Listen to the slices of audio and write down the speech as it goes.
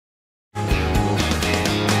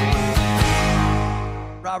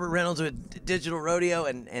Robert Reynolds with Digital Rodeo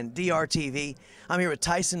and DRTV. I'm here with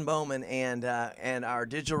Tyson Bowman and our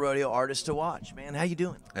Digital Rodeo artist to watch. Man, how you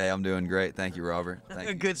doing? Hey, I'm doing great. Thank you, Robert. Thank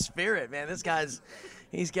you. Good spirit, man. This guy's,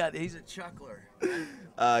 he's a chuckler.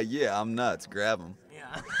 Yeah, I'm nuts. Grab him.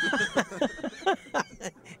 Yeah.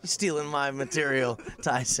 You're stealing my material,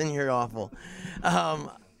 Tyson. You're awful. And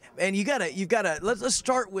let's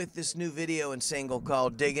start with this new video and single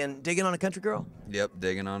called "Diggin' on a Country Girl." Yep,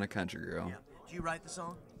 digging on a country girl. Yeah. Did you write the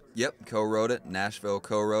song? Yep, co-wrote it. Nashville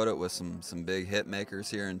co-wrote it with some big hit makers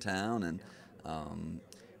here in town, and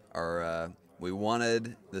we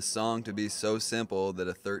wanted the song to be so simple that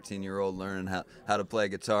a 13-year-old learning how to play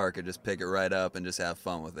guitar could just pick it right up and just have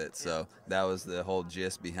fun with it. So that was the whole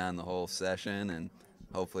gist behind the whole session, and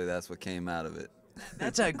hopefully that's what came out of it.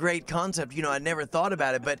 That's a great concept. You know, I never thought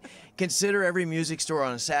about it, but consider every music store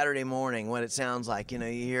on a Saturday morning what it sounds like. You know,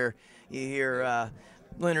 you hear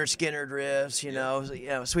Leonard Skinner riffs. You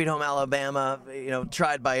know, Sweet Home Alabama. You know,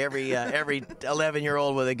 tried by every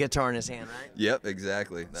 11-year-old with a guitar in his hand, right? Yep,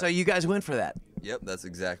 exactly. So you guys went for that. Yep, that's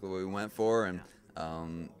exactly what we went for, and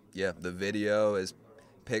yeah, the video is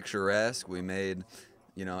picturesque. We made,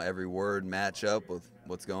 you know, every word match up with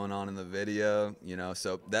what's going on in the video, you know,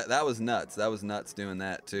 so that was nuts. That was nuts doing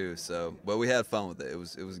that too. So, but we had fun with it. It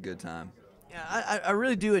was a good time. Yeah, I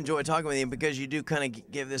really do enjoy talking with you because you do kind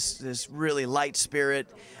of give this really light spirit.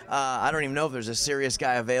 I don't even know if there's a serious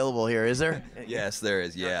guy available here. Is there? Yes, there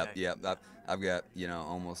is. Yeah, Okay. yeah. I've got, you know,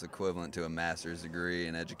 almost equivalent to a master's degree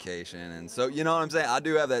in education, and so, you know what I'm saying, I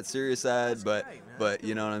do have that serious side. That's but great, man. but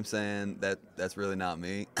you know what I'm saying, that's really not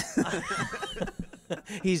me.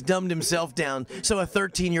 He's dumbed himself down so a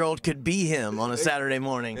 13-year-old could be him on a Saturday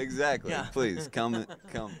morning. Exactly. Yeah. Please come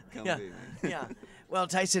Yeah. be me. Yeah. Well,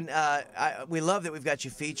 Tyson, we love that we've got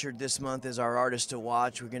you featured this month as our artist to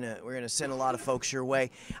watch. We're gonna send a lot of folks your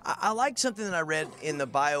way. I liked something that I read in the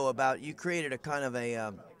bio about you created a kind of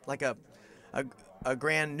a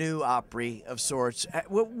grand new Opry of sorts.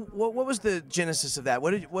 What was the genesis of that?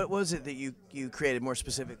 What was it that you created more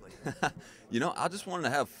specifically? You know, I just wanted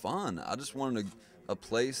to have fun. I just wanted a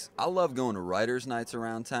place. I love going to writers' nights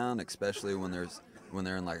around town, especially when they're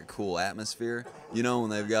in like a cool atmosphere. You know, when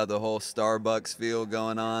they've got the whole Starbucks feel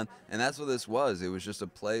going on. And that's what this was. It was just a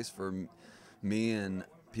place for me and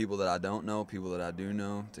people that I don't know, people that I do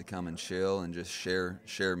know, to come and chill and just share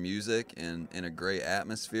music in a great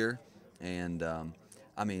atmosphere. And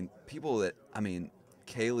I mean,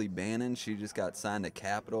 Kaylee Bannon, she just got signed to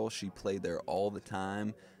Capitol. She played there all the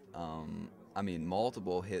time. I mean,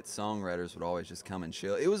 multiple hit songwriters would always just come and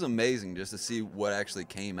chill. It was amazing just to see what actually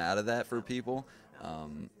came out of that for people.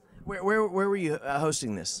 Where were you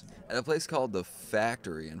hosting this? At a place called The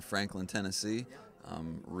Factory in Franklin, Tennessee.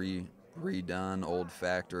 Redone old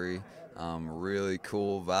factory. Really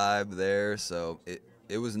cool vibe there. So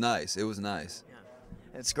it was nice. It was nice.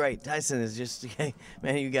 It's great. Tyson is just,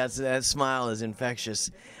 man, you got that smile is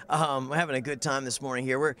infectious. We're having a good time this morning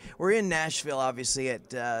here. We're in Nashville, obviously,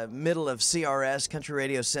 at middle of CRS, Country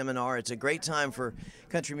Radio Seminar. It's a great time for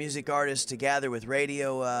country music artists to gather with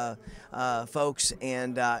radio folks.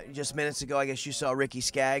 And just minutes ago, I guess you saw Ricky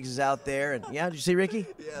Skaggs is out there. And yeah, did you see Ricky?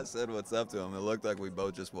 Yeah, I said what's up to him. It looked like we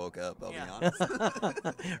both just woke up, I'll be honest.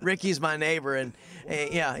 Ricky's my neighbor, and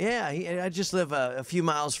I just live a few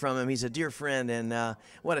miles from him. He's a dear friend, and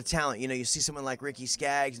what a talent. You know, you see someone like Ricky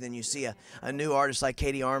Skaggs, and then you see a new artist like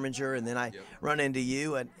Katie Arminger, and then I run into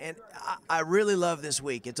you, and I really love this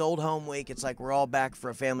week. It's Old Home Week. It's like we're all back for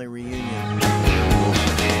a family reunion.